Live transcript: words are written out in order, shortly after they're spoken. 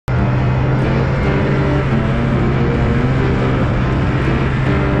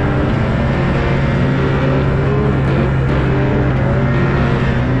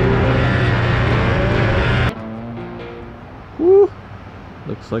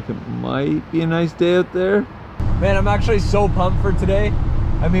looks like it might be a nice day out there. Man, I'm actually so pumped for today.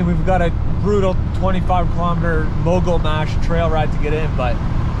 I mean, we've got a brutal 25-kilometer mogul mash trail ride to get in, but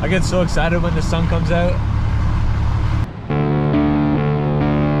I get so excited when the sun comes out.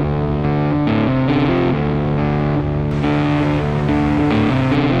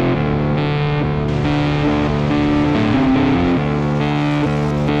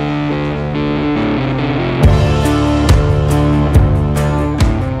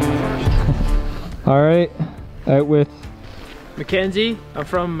 All right, out with Mackenzie. I'm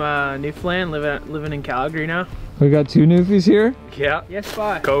from Newfoundland, living in Calgary now. we got two newfies here. Yeah. Yes,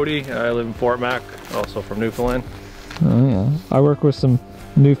 bye. Cody, I live in Fort Mac, also from Newfoundland. Oh yeah, I work with some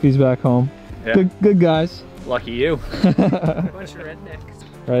newfies back home. Yeah. Good guys. Lucky you. Bunch of rednecks.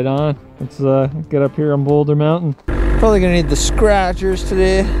 Right on. Let's get up here on Boulder Mountain. Probably gonna need the scratchers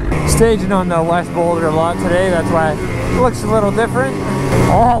today. Staging on the West Boulder a lot today, that's why it looks a little different.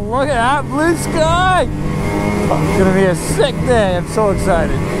 Oh, look at that blue sky! It's gonna be a sick day, I'm so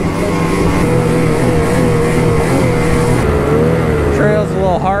excited. Trail's a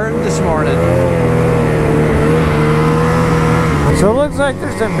little hard this morning. So it looks like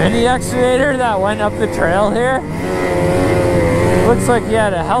there's a mini excavator that went up the trail here. Looks like he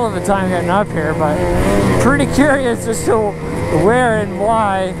had a hell of a time getting up here, but I'm pretty curious as to where and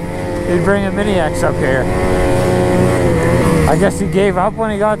why he'd bring a mini X up here. I guess he gave up when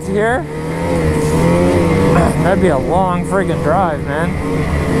he got to here. That'd be a long friggin' drive, man.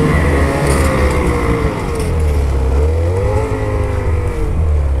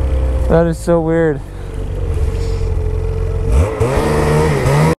 That is so weird.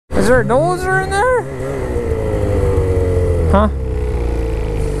 Is there a dozer in there? Huh?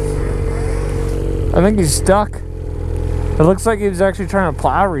 I think he's stuck. It looks like he was actually trying to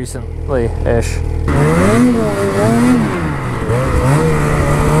plow recently-ish.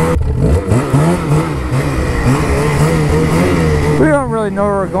 We don't really know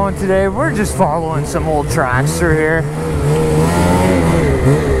where we're going today. We're just following some old tracks through here.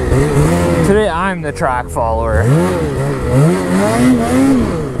 Today I'm the track follower.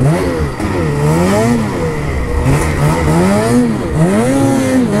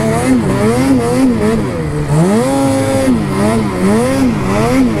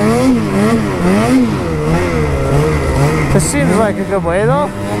 This seems like a good way though.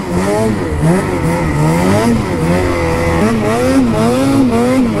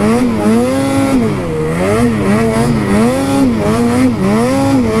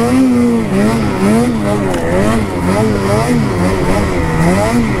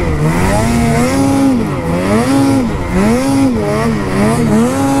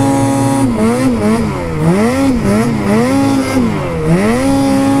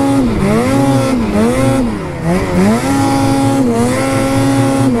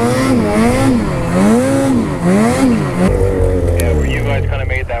 Yeah, where you guys kind of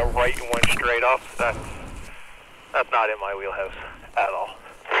made that right and went straight up, that's not in my wheelhouse at all.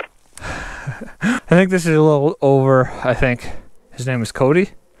 I think this is a little over, I think his name is Cody.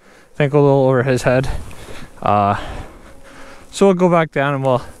 I think a little over his head. So we'll go back down and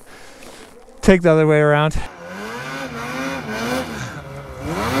we'll take the other way around.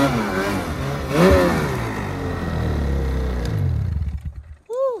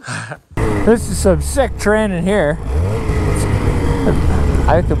 This is some sick training here.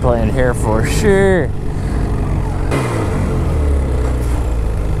 I could play in here for sure.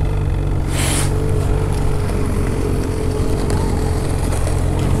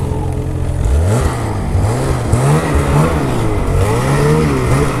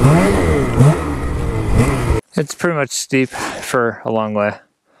 It's pretty much steep for a long way.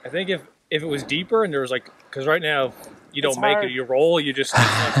 I think if it was deeper and there was like, because right now you don't It's make hard. it, you roll, you just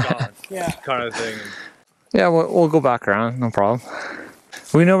it's gone. Yeah. Kind of thing. Yeah, we'll go back around, no problem.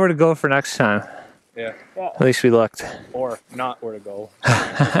 We know where to go for next time. Yeah. At least we looked. Or not where to go.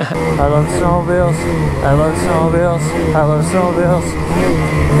 I love snowmobiles. I love snowmobiles. I love snowmobiles.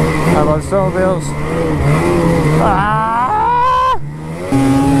 I love snowmobiles. Ah!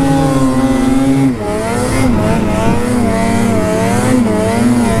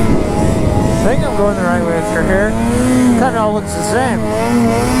 I think I'm going the right way through here. Kind of all looks the same.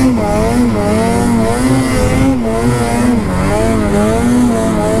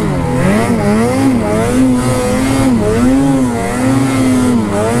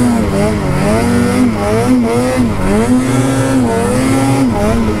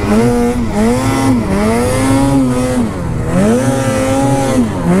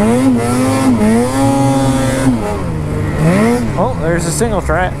 Oh, there's a single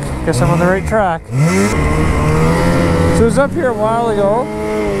track. Guess I'm on the right track. So I was up here a while ago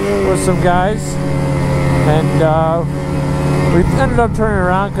with some guys, and we ended up turning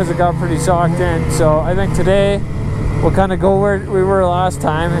around because it got pretty socked in. So I think today we'll kind of go where we were last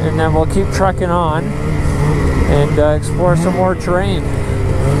time, and then we'll keep trekking on and explore some more terrain.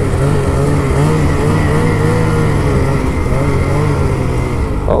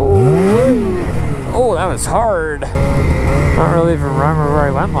 Oh, that was hard. I don't really even remember where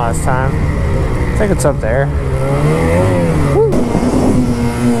I went last time. I think it's up there. Woo.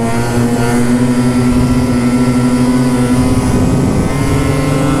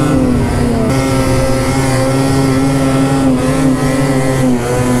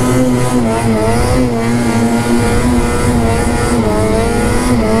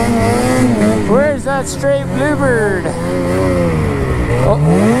 Where's that straight Bluebird? Oh.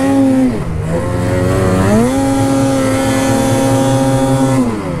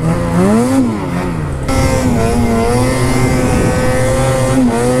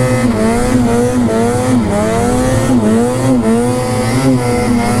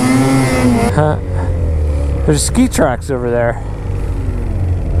 There's ski tracks over there.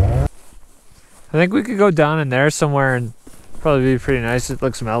 I think we could go down in there somewhere and probably be pretty nice. It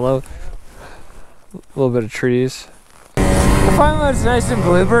looks mellow. A little bit of trees. I find when it's nice and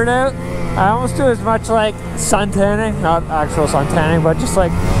Bluebird out, I almost do as much like sun tanning, not actual sun tanning, but just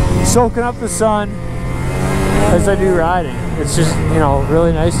like soaking up the sun as I do riding. It's just, you know,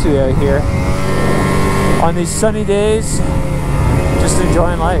 really nice to be out here on these sunny days, just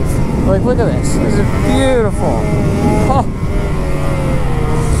enjoying life. Like, look at this. This is beautiful. Oh.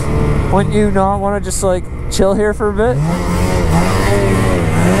 Wouldn't you not want to just like chill here for a bit?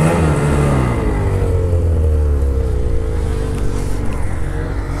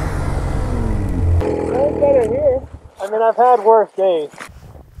 Better here. I mean, I've had worse days.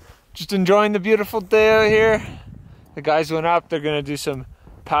 Just enjoying the beautiful day out here. The guys went up. They're gonna do some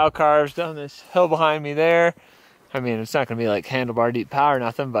pow carves down this hill behind me there. I mean, it's not gonna be like handlebar deep power or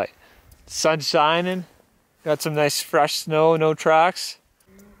nothing, but sun's shining. Got some nice fresh snow, no tracks.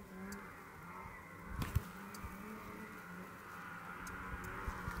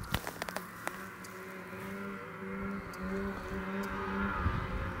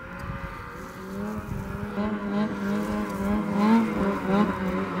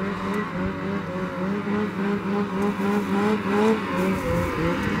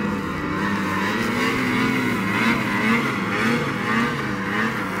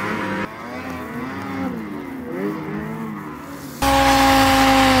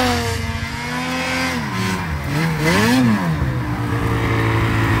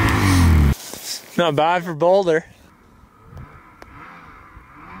 Not bad for Boulder.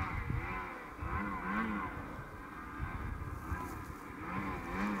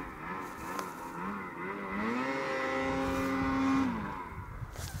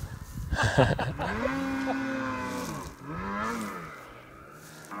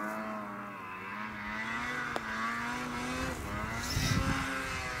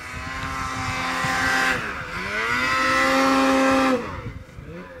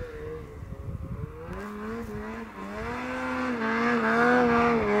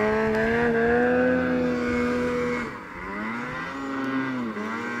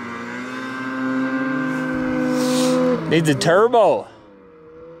 Needs a turbo.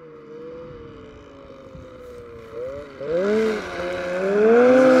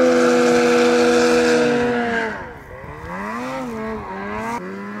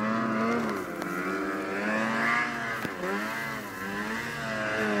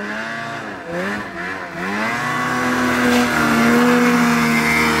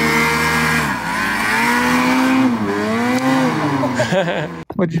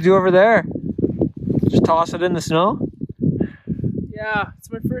 What'd you do over there? Just toss it in the snow? Yeah, it's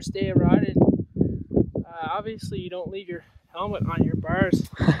my first day of riding. Obviously, you don't leave your helmet on your bars.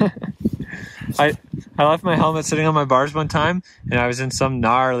 I left my helmet sitting on my bars one time, and I was in some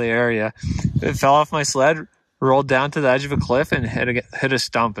gnarly area. It fell off my sled, rolled down to the edge of a cliff, and hit a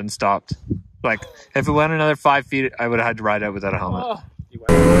stump and stopped. Like, if it went another 5 feet, I would have had to ride out without a helmet. Oh.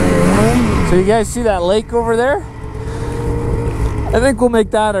 So you guys see that lake over there? I think we'll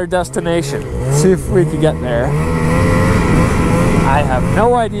make that our destination. See if we can get there. I have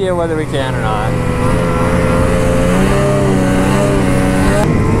no idea whether we can or not.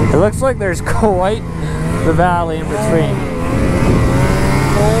 It looks like there's quite the valley in between.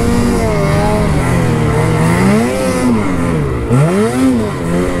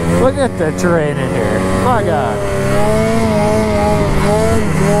 Look at the terrain in here. My God.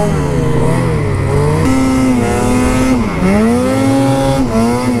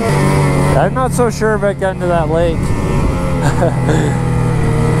 I'm not so sure about getting to that lake.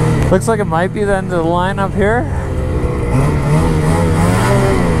 Looks like it might be the end of the line up here.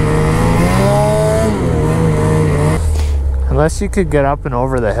 Unless you could get up and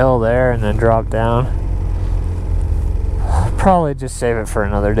over the hill there and then drop down. Probably just save it for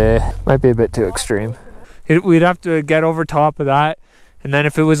another day. Might be a bit too extreme. We'd have to get over top of that, and then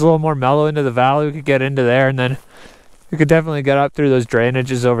if it was a little more mellow into the valley, we could get into there, and then we could definitely get up through those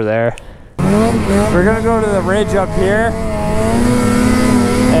drainages over there. We're gonna go to the ridge up here,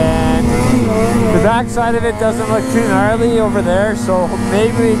 and the back side of it doesn't look too gnarly over there, so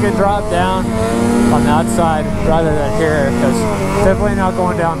maybe we could drop down on that side rather than here, because definitely not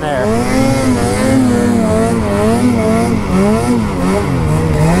going down there.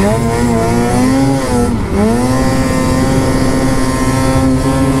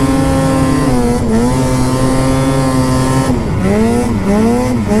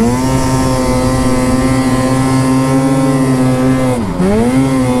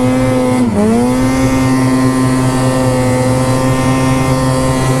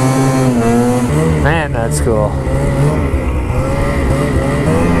 Man, that's cool.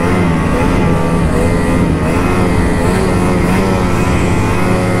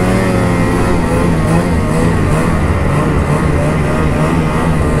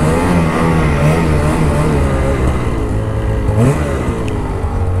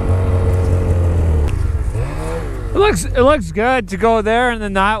 It looks good to go there and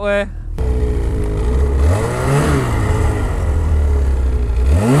then that way.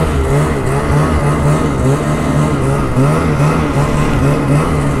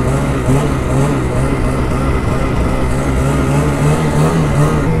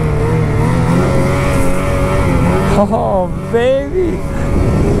 Oh baby,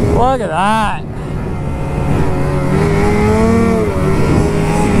 look at that.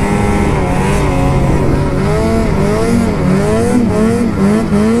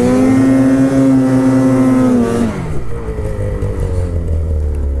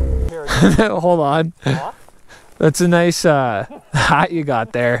 Hold on. Huh? That's a nice hat you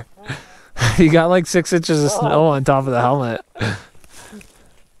got there. You got like 6 inches of snow on top of the helmet.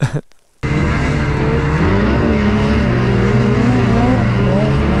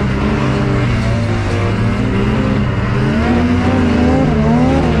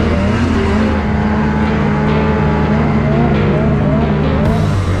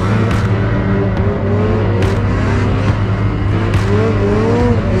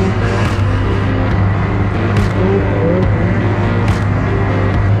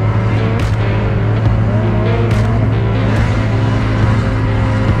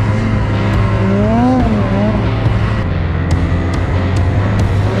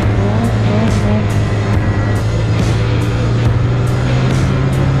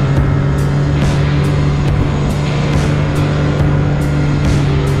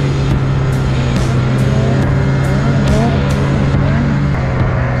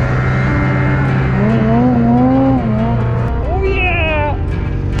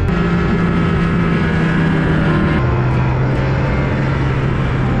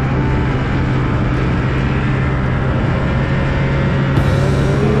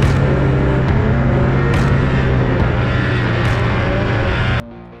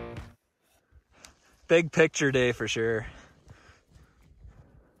 Big picture day for sure.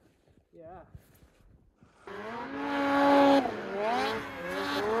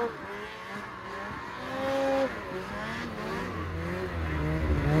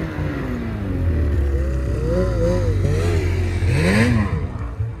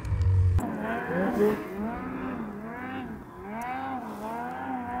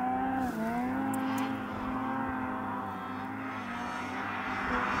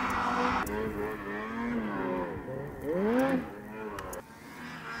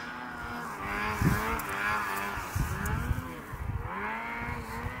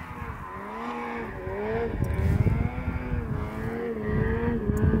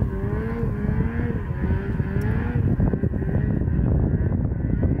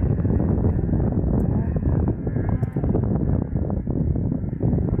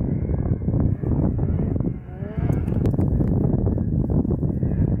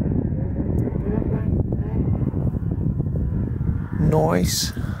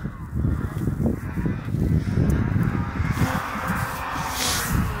 Nice.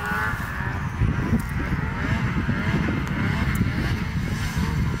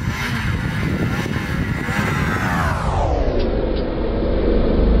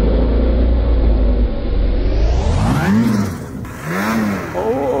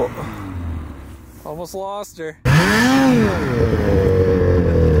 Oh, almost lost her.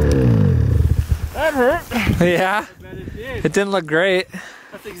 That hurt. Yeah. I bet it did. It didn't look great.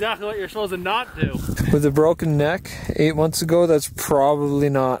 That's exactly what you're supposed to not do. With a broken neck 8 months ago, that's probably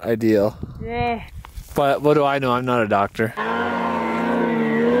not ideal. Yeah. But what do I know? I'm not a doctor.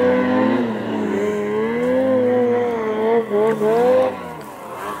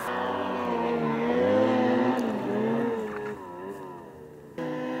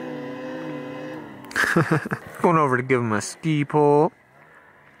 Going over to give him a ski pole.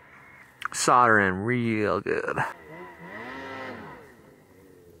 Soldering real good.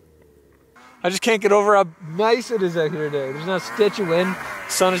 I just can't get over how nice it is out here today. There's not a stitch of wind.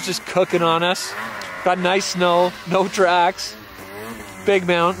 The sun is just cooking on us. Got nice snow, no tracks, big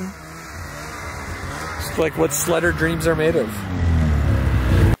mountain. It's like what sledder dreams are made of.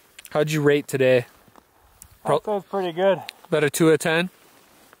 How'd you rate today? That feels pretty good. About a 2 out of 10?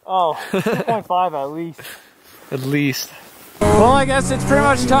 Oh, 2.5 at least. At least. Well, I guess it's pretty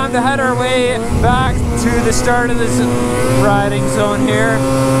much time to head our way back to the start of this riding zone here.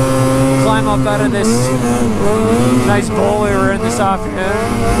 Climb up out of this nice bowl we were in this afternoon.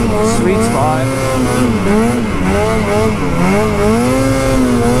 Sweet spot.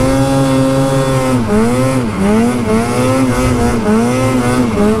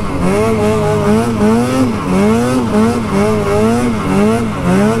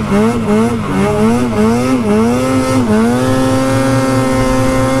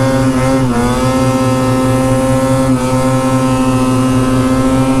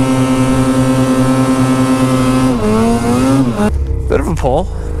 Bit of a pull.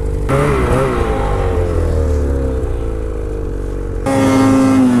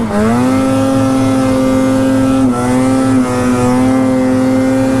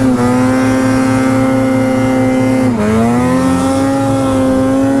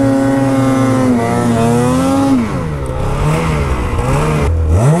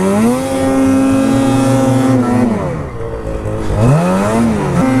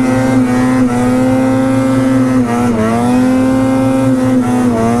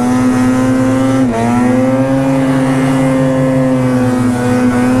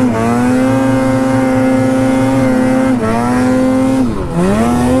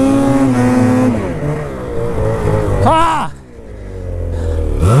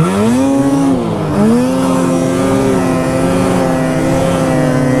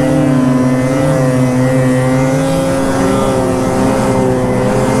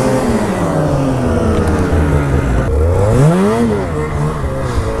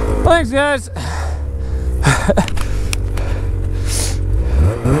 Thanks, guys.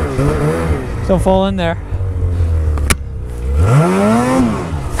 Don't fall in there.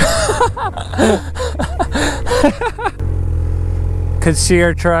 Could see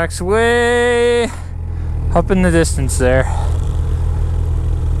our tracks way up in the distance there.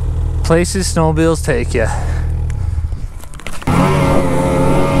 Places snowmobiles take you.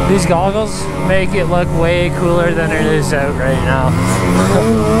 These goggles make it look way cooler than it is out right now.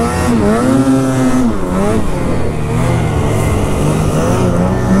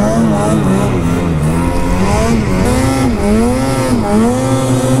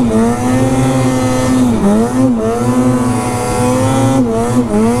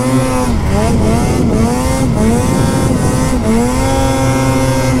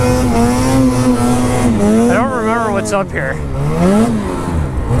 I don't remember what's up here.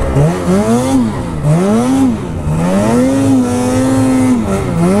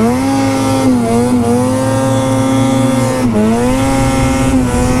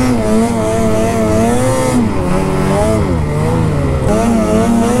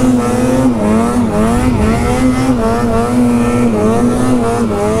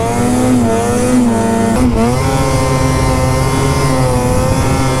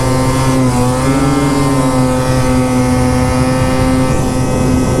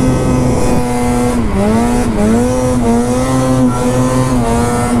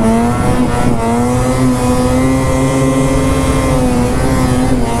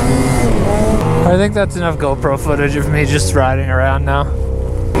 I think that's enough GoPro footage of me just riding around now.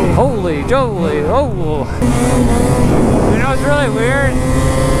 Holy jolly, oh! You know what's really weird?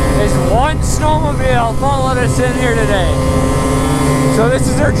 Is one snowmobile followed us in here today. So this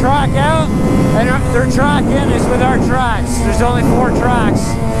is their track out, and their track in is with our tracks. There's only 4 tracks,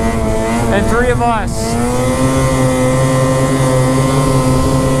 and 3 of us.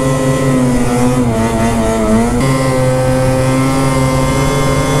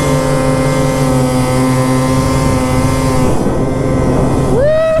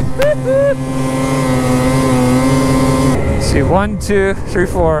 See, 1, 2, 3,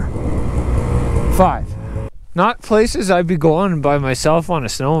 4, 5. Not places I'd be going by myself on a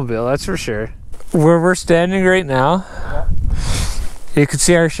snowmobile, that's for sure. Where we're standing right now, You can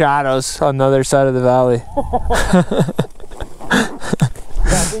see our shadows on the other side of the valley. Yeah,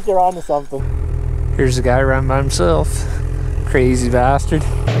 I think you're onto something. Here's a guy running by himself. Crazy bastard.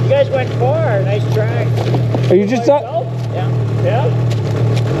 You guys went far. Nice track. Are you just up? Yeah. Yeah?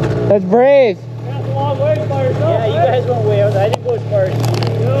 That's brave. That's a long way by yourself. Yeah, you guys went way out. I didn't go as far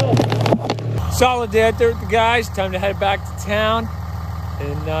as you. Solid day out there with the guys. Time to head back to town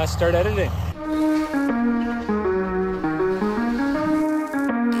and start editing.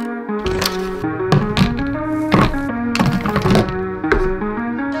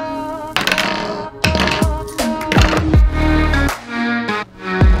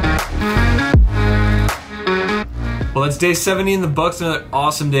 Well, it's day 70 in the books. Another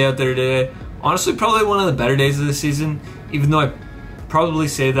awesome day out there today. Honestly, probably one of the better days of the season, even though I probably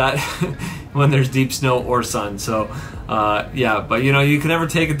say that when there's deep snow or sun. So yeah, but you know, you can never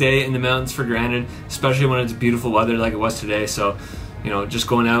take a day in the mountains for granted, especially when it's beautiful weather like it was today. So you know, just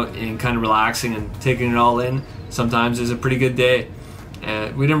going out and kind of relaxing and taking it all in sometimes is a pretty good day.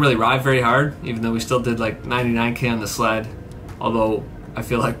 And we didn't really ride very hard, even though we still did like 99K on the sled, although I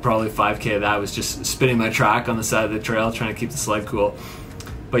feel like probably 5K of that was just spinning my track on the side of the trail trying to keep the sled cool.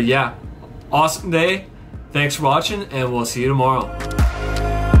 But yeah, awesome day. Thanks for watching, and we'll see you tomorrow.